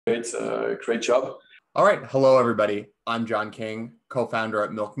Great job. All right. Hello, everybody. I'm John King, co-founder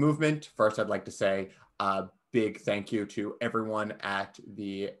at MilkMoovement. First, I'd like to say a big thank you to everyone at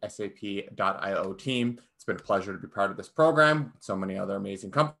the SAP.iO team. It's been a pleasure to be part of this program with so many other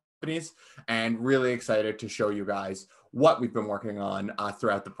amazing companies, and really excited to show you guys what we've been working on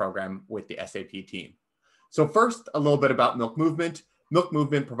throughout the program with the SAP team. So first, a little bit about MilkMoovement.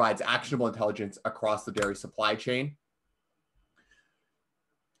 MilkMoovement provides actionable intelligence across the dairy supply chain.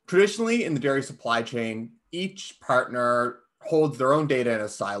 Traditionally, in the dairy supply chain, each partner holds their own data in a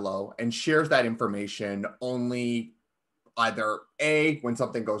silo and shares that information only either A, when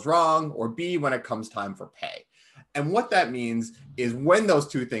something goes wrong, or B, when it comes time for pay. And what that means is when those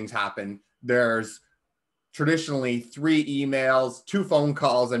two things happen, there's traditionally 3 emails, 2 phone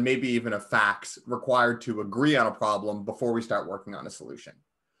calls, and maybe even a fax required to agree on a problem before we start working on a solution.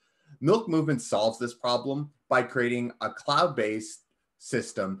 MilkMoovement solves this problem by creating a cloud-based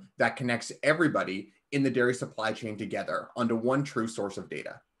system that connects everybody in the dairy supply chain together onto one true source of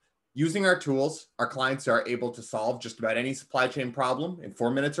data. Using our tools, our clients are able to solve just about any supply chain problem in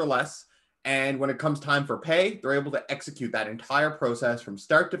 4 minutes or less. And when it comes time for pay, they're able to execute that entire process from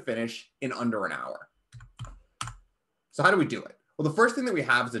start to finish in under an hour. So how do we do it? Well, the first thing that we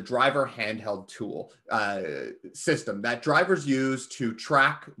have is a driver handheld tool system that drivers use to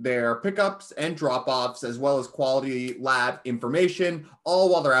track their pickups and drop-offs, as well as quality lab information, all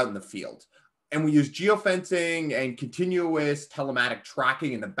while they're out in the field. And we use geofencing and continuous telematic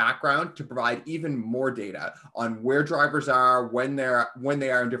tracking in the background to provide even more data on where drivers are, when they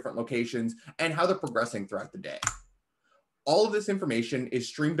are in different locations, and how they're progressing throughout the day. All of this information is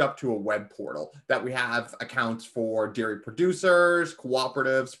streamed up to a web portal that we have accounts for dairy producers,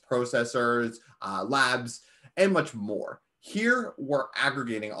 cooperatives, processors, labs, and much more. Here, we're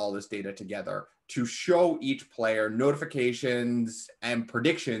aggregating all this data together to show each player notifications and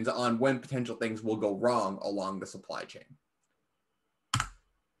predictions on when potential things will go wrong along the supply chain.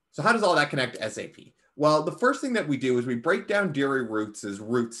 So how does all that connect to SAP? Well, the first thing that we do is we break down dairy routes as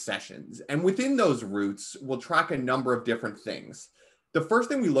route sessions. And within those routes, we'll track a number of different things. The first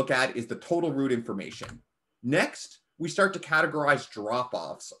thing we look at is the total route information. Next, we start to categorize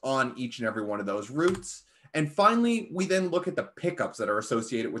drop-offs on each and every one of those routes. And finally, we then look at the pickups that are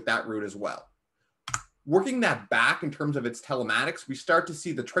associated with that route as well. Working that back in terms of its telematics, we start to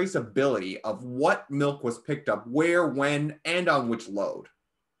see the traceability of what milk was picked up, where, when, and on which load.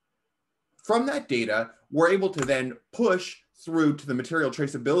 From that data, we're able to then push through to the material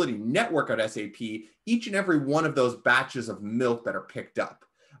traceability network at SAP each and every one of those batches of milk that are picked up.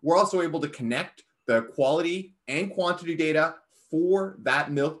 We're also able to connect the quality and quantity data for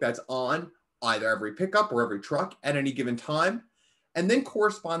that milk that's on either every pickup or every truck at any given time, and then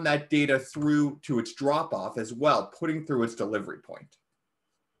correspond that data through to its drop-off as well, putting through its delivery point.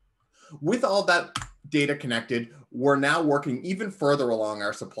 With all that data connected, we're now working even further along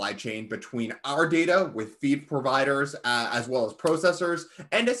our supply chain between our data with feed providers, as well as processors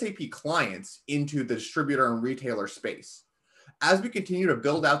and SAP clients into the distributor and retailer space. As we continue to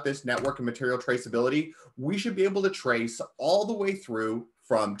build out this network of material traceability, we should be able to trace all the way through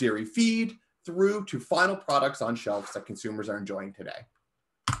from dairy feed through to final products on shelves that consumers are enjoying today.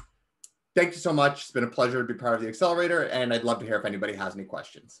 Thank you so much. It's been a pleasure to be part of the accelerator, and I'd love to hear if anybody has any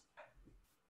questions.